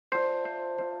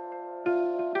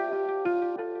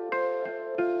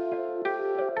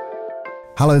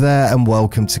Hello there and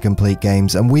welcome to Complete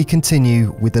Games, and we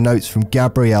continue with the notes from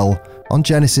Gabriel on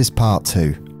Genesis Part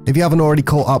 2. If you haven't already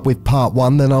caught up with Part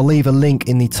 1, then I'll leave a link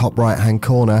in the top right hand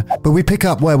corner, but we pick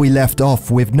up where we left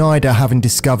off with Nida having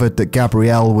discovered that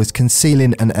Gabriel was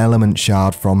concealing an element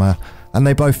shard from her, and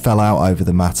they both fell out over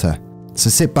the matter. So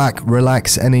sit back,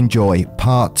 relax and enjoy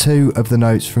Part 2 of the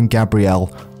notes from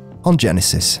Gabriel on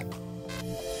Genesis.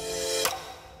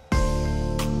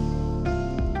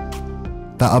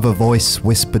 That other voice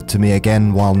whispered to me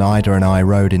again while Nida and I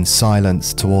rode in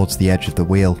silence towards the edge of the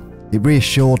wheel. It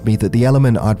reassured me that the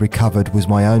element I'd recovered was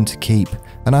my own to keep,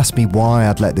 and asked me why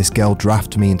I'd let this girl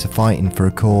draft me into fighting for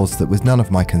a cause that was none of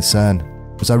my concern.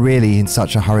 Was I really in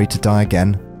such a hurry to die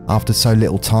again, after so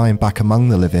little time back among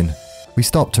the living? We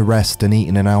stopped to rest and eat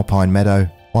in an alpine meadow.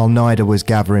 While Nida was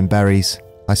gathering berries,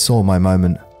 I saw my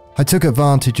moment. I took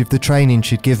advantage of the training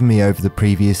she'd given me over the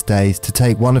previous days to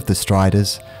take one of the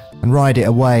striders and ride it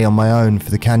away on my own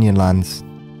for the Canyonlands.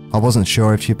 I wasn't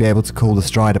sure if she'd be able to call the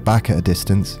strider back at a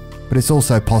distance, but it's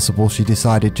also possible she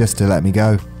decided just to let me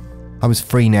go. I was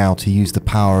free now to use the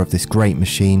power of this great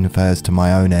machine of hers to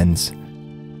my own ends.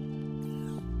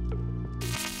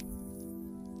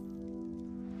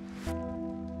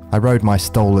 I rode my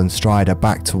stolen strider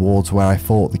back towards where I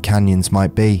thought the canyons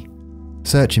might be,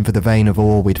 searching for the vein of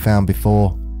ore we'd found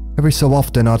before. Every so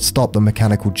often I'd stop the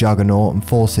mechanical juggernaut and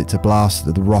force it to blast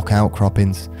at the rock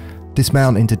outcroppings,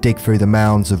 dismounting to dig through the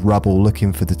mounds of rubble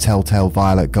looking for the telltale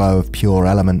violet glow of pure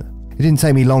element. It didn't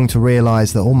take me long to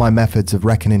realise that all my methods of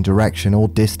reckoning direction or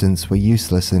distance were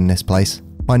useless in this place.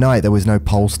 By night there was no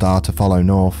pole star to follow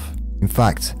north. In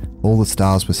fact, all the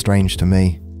stars were strange to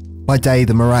me. By day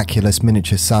the miraculous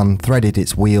miniature sun threaded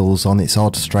its wheels on its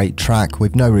odd straight track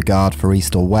with no regard for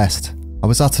east or west. I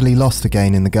was utterly lost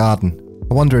again in the garden.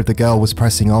 I wonder if the girl was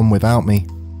pressing on without me,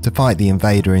 to fight the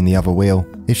invader in the other wheel.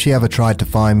 If she ever tried to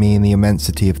find me in the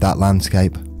immensity of that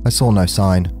landscape, I saw no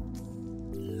sign.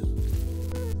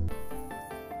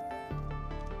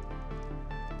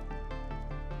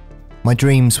 My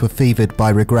dreams were fevered by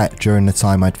regret during the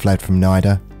time I'd fled from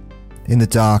Nida. In the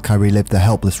dark I relived the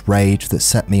helpless rage that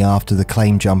set me after the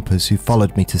claim jumpers who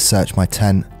followed me to search my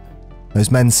tent. Those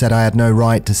men said I had no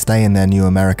right to stay in their new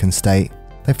American state.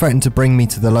 They threatened to bring me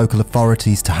to the local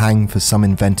authorities to hang for some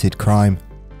invented crime.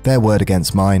 Their word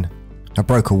against mine. I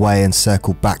broke away and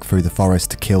circled back through the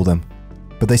forest to kill them.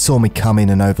 But they saw me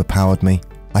coming and overpowered me.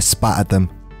 I spat at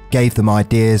them, gave them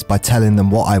ideas by telling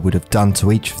them what I would have done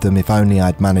to each of them if only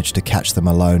I'd managed to catch them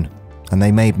alone. And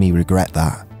they made me regret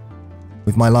that.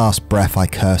 With my last breath I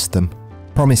cursed them,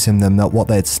 promising them that what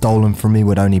they had stolen from me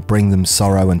would only bring them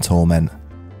sorrow and torment.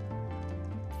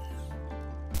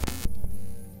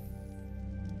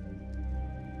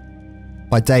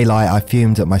 By daylight I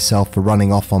fumed at myself for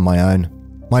running off on my own.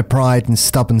 My pride and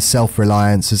stubborn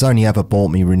self-reliance has only ever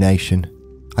bought me ruination.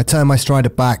 I turned my strider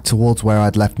back towards where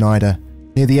I'd left Nida,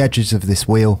 near the edges of this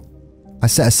wheel. I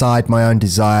set aside my own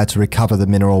desire to recover the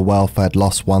mineral wealth I had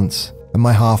lost once, and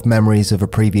my half-memories of a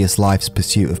previous life's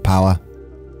pursuit of power.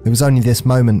 It was only this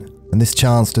moment, and this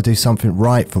chance to do something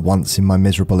right for once in my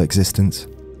miserable existence.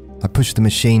 I pushed the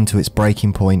machine to its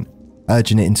breaking point,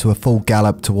 urging it into a full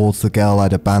gallop towards the girl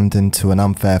I'd abandoned to an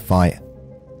unfair fight.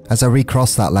 As I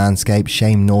recrossed that landscape,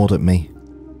 shame gnawed at me,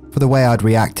 for the way I'd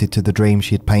reacted to the dream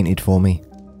she had painted for me.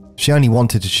 She only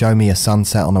wanted to show me a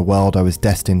sunset on a world I was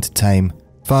destined to tame.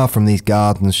 Far from these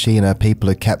gardens she and her people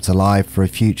had kept alive for a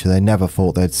future they never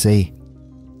thought they'd see.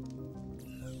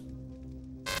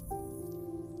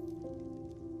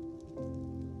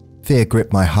 Fear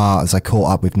gripped my heart as I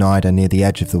caught up with Nida near the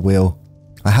edge of the wheel.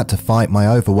 I had to fight my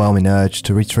overwhelming urge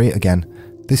to retreat again.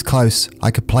 This close,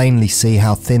 I could plainly see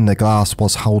how thin the glass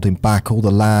was holding back all the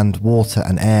land, water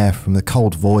and air from the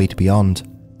cold void beyond.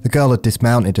 The girl had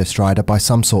dismounted her strider by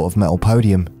some sort of metal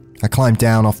podium. I climbed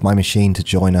down off my machine to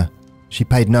join her. She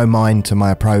paid no mind to my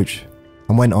approach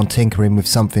and went on tinkering with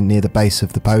something near the base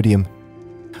of the podium.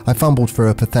 I fumbled for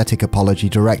a pathetic apology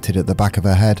directed at the back of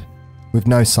her head, with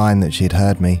no sign that she had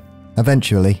heard me.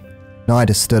 Eventually,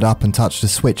 Nida stood up and touched a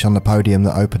switch on the podium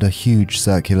that opened a huge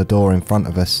circular door in front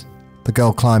of us. The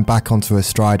girl climbed back onto her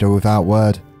strider without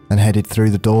word and headed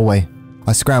through the doorway.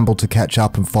 I scrambled to catch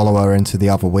up and follow her into the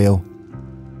other wheel.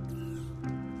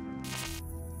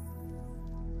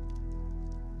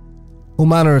 All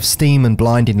manner of steam and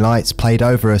blinding lights played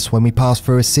over us when we passed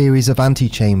through a series of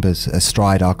antechambers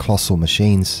astride our colossal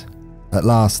machines. At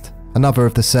last, another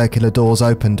of the circular doors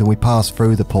opened and we passed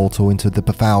through the portal into the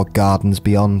befouled gardens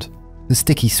beyond. The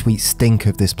sticky sweet stink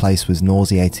of this place was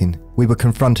nauseating. We were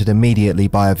confronted immediately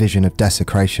by a vision of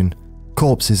desecration.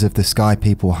 Corpses of the Sky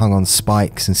People hung on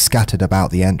spikes and scattered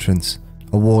about the entrance,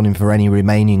 a warning for any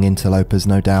remaining interlopers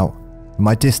no doubt. From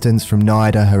my distance from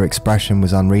Nida, her expression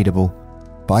was unreadable,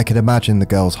 but I could imagine the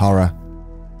girl's horror.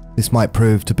 This might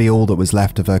prove to be all that was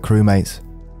left of her crewmates.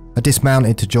 I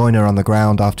dismounted to join her on the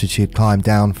ground after she had climbed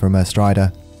down from her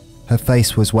strider. Her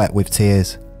face was wet with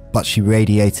tears, but she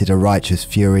radiated a righteous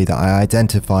fury that I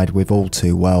identified with all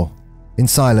too well. In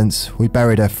silence, we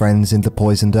buried her friends in the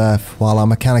poisoned earth while our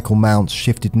mechanical mounts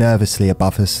shifted nervously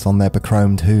above us on their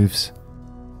bechromed hooves.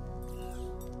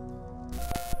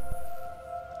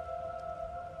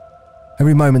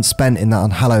 Every moment spent in that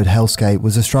unhallowed hellscape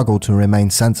was a struggle to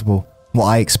remain sensible. What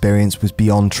I experienced was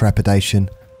beyond trepidation.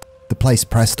 The place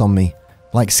pressed on me,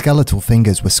 like skeletal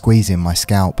fingers were squeezing my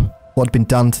scalp. What had been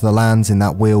done to the lands in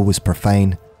that wheel was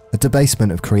profane, a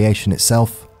debasement of creation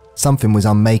itself. Something was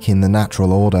unmaking the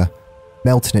natural order,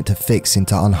 melting it to fix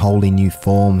into unholy new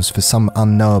forms for some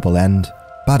unknowable end.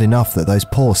 Bad enough that those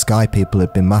poor sky people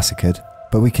had been massacred,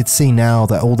 but we could see now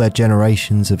that all their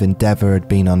generations of endeavour had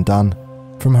been undone.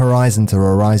 From horizon to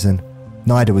horizon,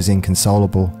 Nida was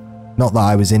inconsolable. Not that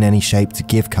I was in any shape to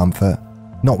give comfort,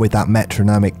 not with that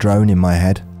metronomic drone in my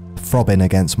head, throbbing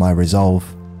against my resolve.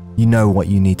 You know what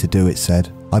you need to do, it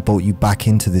said. I brought you back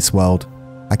into this world.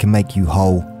 I can make you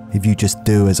whole, if you just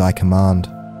do as I command.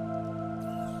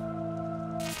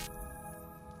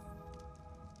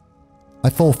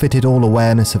 I forfeited all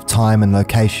awareness of time and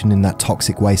location in that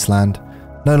toxic wasteland,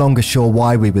 no longer sure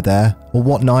why we were there, or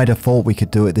what Nida thought we could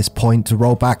do at this point to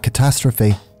roll back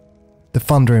catastrophe. The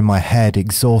thunder in my head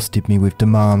exhausted me with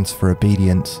demands for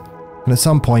obedience, and at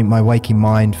some point my waking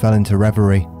mind fell into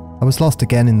reverie. I was lost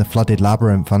again in the flooded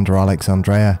labyrinth under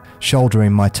Alexandria,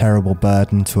 shouldering my terrible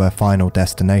burden to her final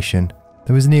destination.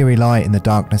 There was an eerie light in the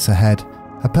darkness ahead,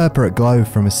 a purpurate glow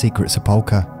from a secret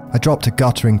sepulchre. I dropped a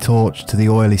guttering torch to the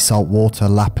oily salt water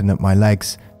lapping at my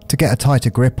legs, to get a tighter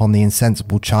grip on the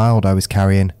insensible child I was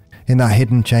carrying. In that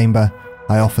hidden chamber,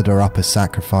 I offered her up as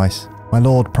sacrifice. My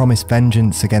lord promised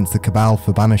vengeance against the Cabal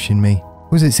for banishing me.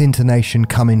 Was its intonation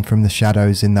coming from the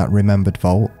shadows in that remembered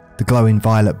vault? The glowing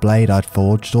violet blade I'd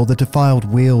forged, or the defiled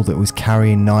wheel that was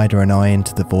carrying Nida and I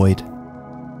into the void?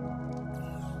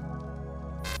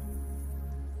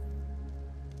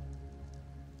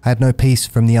 I had no peace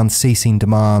from the unceasing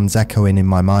demands echoing in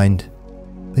my mind.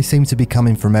 They seemed to be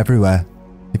coming from everywhere.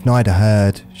 If Nida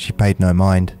heard, she paid no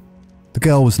mind. The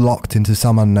girl was locked into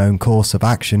some unknown course of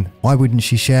action. Why wouldn't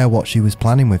she share what she was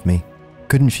planning with me?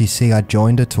 Couldn't she see I'd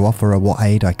joined her to offer her what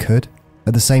aid I could?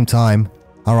 At the same time,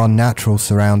 our unnatural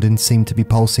surroundings seemed to be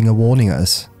pulsing a warning at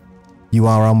us. You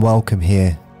are unwelcome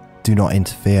here. Do not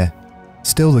interfere.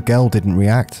 Still, the girl didn't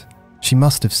react. She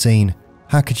must have seen.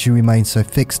 How could she remain so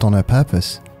fixed on her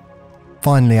purpose?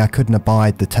 Finally, I couldn't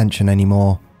abide the tension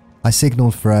anymore. I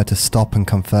signalled for her to stop and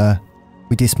confer.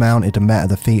 We dismounted and met at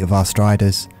the feet of our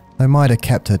striders. Though Nida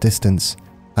kept her distance,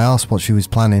 I asked what she was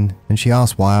planning, and she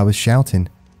asked why I was shouting.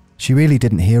 She really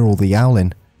didn't hear all the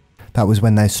yowling. That was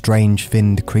when those strange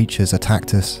finned creatures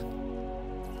attacked us.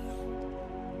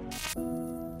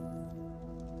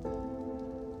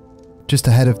 Just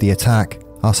ahead of the attack,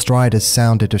 our striders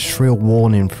sounded a shrill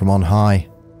warning from on high.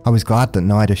 I was glad that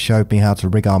Nida showed me how to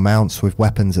rig our mounts with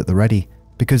weapons at the ready,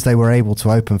 because they were able to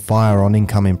open fire on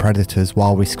incoming predators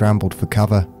while we scrambled for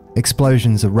cover.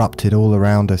 Explosions erupted all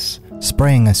around us,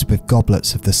 spraying us with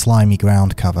goblets of the slimy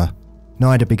ground cover.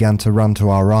 Nida began to run to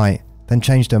our right, then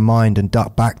changed her mind and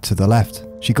ducked back to the left.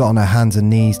 She got on her hands and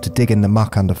knees to dig in the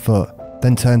muck underfoot,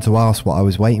 then turned to ask what I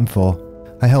was waiting for.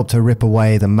 I helped her rip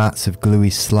away the mats of gluey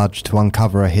sludge to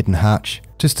uncover a hidden hatch,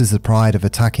 just as the pride of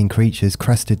attacking creatures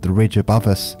crested the ridge above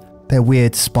us. Their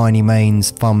weird spiny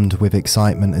manes thummed with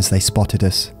excitement as they spotted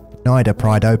us. Nida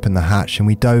pried open the hatch and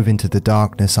we dove into the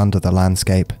darkness under the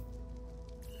landscape.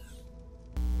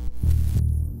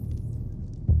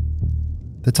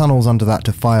 The tunnels under that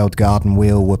defiled garden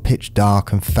wheel were pitch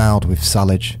dark and fouled with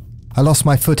sullage. I lost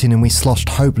my footing and we sloshed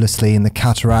hopelessly in the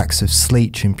cataracts of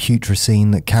sleech and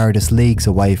putrescine that carried us leagues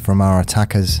away from our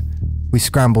attackers. We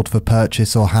scrambled for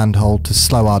purchase or handhold to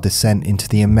slow our descent into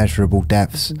the immeasurable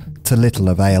depths, to little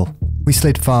avail. We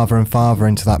slid farther and farther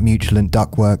into that mutilant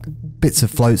ductwork, bits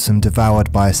of flotsam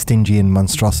devoured by a Stygian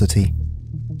monstrosity.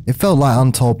 It felt like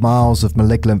untold miles of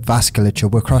malignant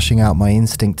vasculature were crushing out my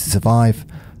instinct to survive,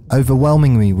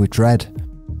 overwhelming me with dread.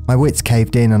 My wits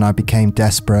caved in and I became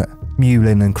desperate,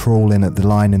 mewling and crawling at the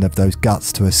lining of those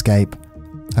guts to escape.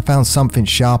 I found something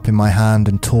sharp in my hand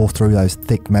and tore through those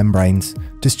thick membranes,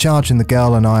 discharging the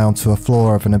girl and I onto a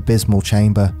floor of an abysmal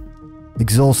chamber.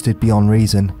 Exhausted beyond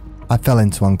reason, I fell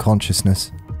into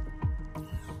unconsciousness.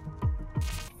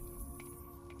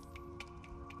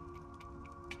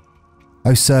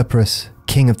 O Cerberus,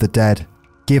 King of the Dead,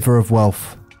 Giver of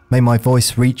Wealth, may my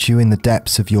voice reach you in the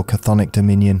depths of your chthonic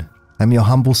dominion. I am your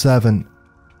humble servant,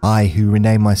 I who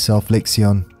rename myself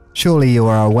Lixion. Surely you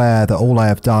are aware that all I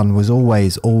have done was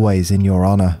always in your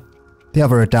honour. The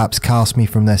other adepts cast me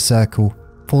from their circle,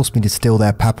 forced me to steal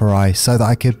their papyri so that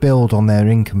I could build on their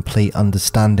incomplete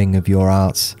understanding of your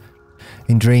arts.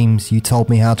 In dreams, you told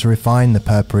me how to refine the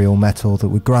purpureal metal that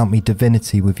would grant me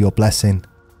divinity with your blessing.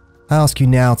 I ask you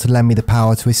now to lend me the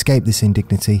power to escape this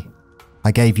indignity.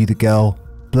 I gave you the girl,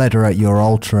 bled her at your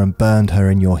altar and burned her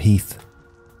in your heath.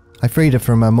 I freed her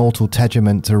from her mortal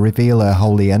tegument to reveal her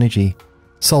holy energy.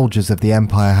 Soldiers of the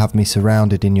Empire have me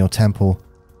surrounded in your temple.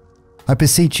 I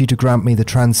beseech you to grant me the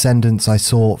transcendence I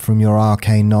sought from your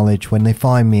arcane knowledge when they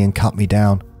find me and cut me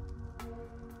down.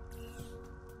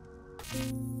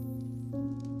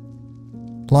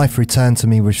 Life returned to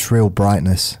me with shrill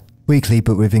brightness. Weakly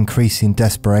but with increasing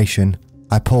desperation,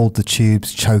 I pulled the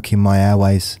tubes choking my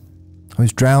airways. I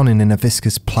was drowning in a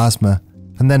viscous plasma,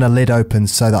 and then a lid opened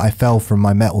so that I fell from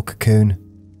my metal cocoon.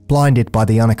 Blinded by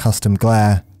the unaccustomed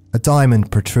glare, a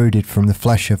diamond protruded from the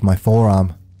flesh of my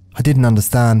forearm. I didn't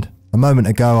understand. A moment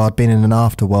ago I'd been in an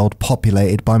afterworld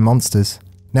populated by monsters.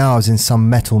 Now I was in some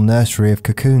metal nursery of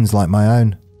cocoons like my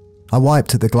own. I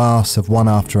wiped at the glass of one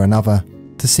after another,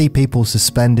 to see people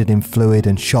suspended in fluid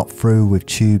and shot through with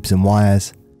tubes and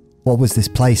wires. What was this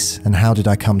place, and how did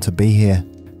I come to be here?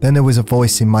 Then there was a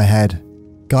voice in my head,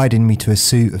 guiding me to a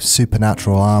suit of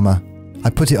supernatural armour.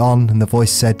 I put it on and the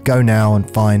voice said, "Go now and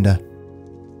find her."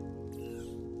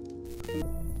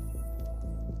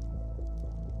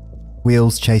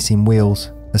 Wheels chasing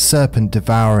wheels, a serpent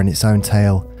devouring its own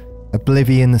tail,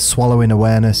 oblivion swallowing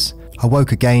awareness. I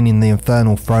woke again in the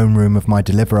infernal throne room of my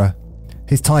deliverer.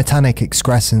 His titanic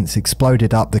excrescence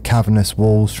exploded up the cavernous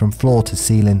walls from floor to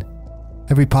ceiling.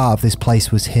 Every part of this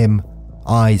place was him,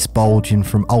 eyes bulging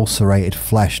from ulcerated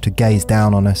flesh to gaze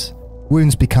down on us.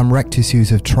 Wounds become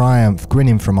rectitudes of triumph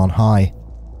grinning from on high,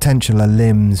 tentacular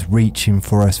limbs reaching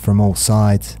for us from all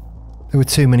sides. There were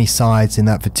too many sides in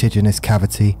that vertiginous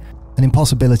cavity, an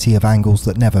impossibility of angles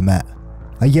that never met.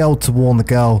 I yelled to warn the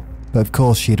girl, but of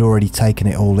course she had already taken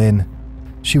it all in.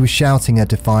 She was shouting her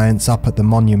defiance up at the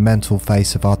monumental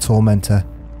face of our tormentor.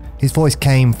 His voice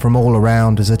came from all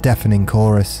around as a deafening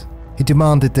chorus. He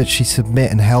demanded that she submit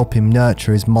and help him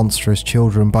nurture his monstrous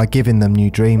children by giving them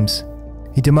new dreams.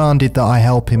 He demanded that I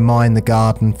help him mine the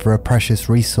garden for a precious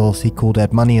resource he called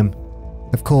edmonium.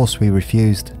 Of course we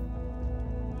refused.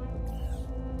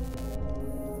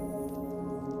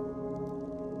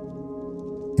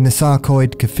 In the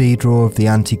sarcoid cathedral of the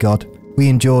anti-god, we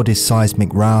endured his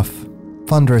seismic wrath.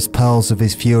 Thunderous pearls of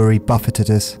his fury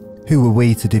buffeted us. Who were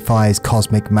we to defy his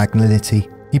cosmic malignity?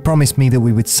 He promised me that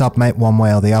we would submit one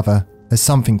way or the other, as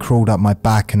something crawled up my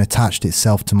back and attached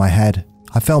itself to my head.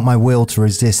 I felt my will to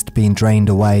resist being drained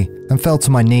away, and fell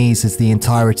to my knees as the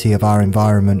entirety of our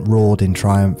environment roared in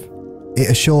triumph. It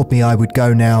assured me I would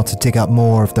go now to dig up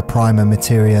more of the primer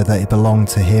materia that belonged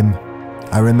to him.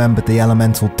 I remembered the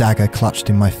elemental dagger clutched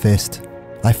in my fist.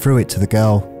 I threw it to the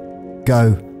girl.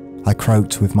 "Go," I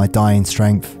croaked with my dying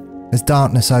strength. As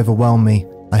darkness overwhelmed me,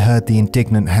 I heard the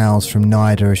indignant howls from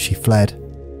Nida as she fled.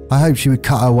 I hoped she would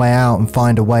cut her way out and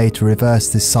find a way to reverse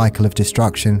this cycle of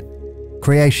destruction.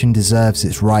 Creation deserves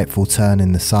its rightful turn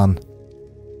in the sun.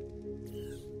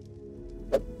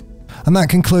 And that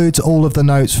concludes all of the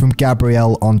notes from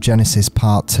Gabriel on Genesis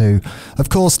Part 2. Of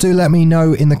course, do let me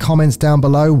know in the comments down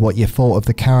below what you thought of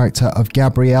the character of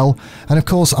Gabriel. And of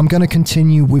course, I'm going to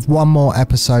continue with one more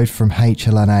episode from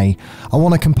HLNA. I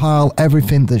want to compile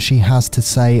everything that she has to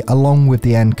say along with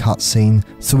the end cutscene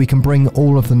so we can bring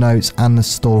all of the notes and the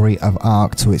story of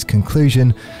Arc to its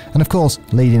conclusion. And of course,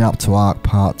 leading up to Arc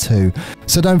Part 2.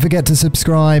 So don't forget to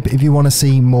subscribe if you want to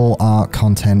see more Arc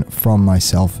content from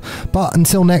myself. But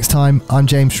until next time, I'm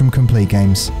James from Complete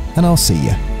Games, and I'll see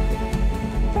you.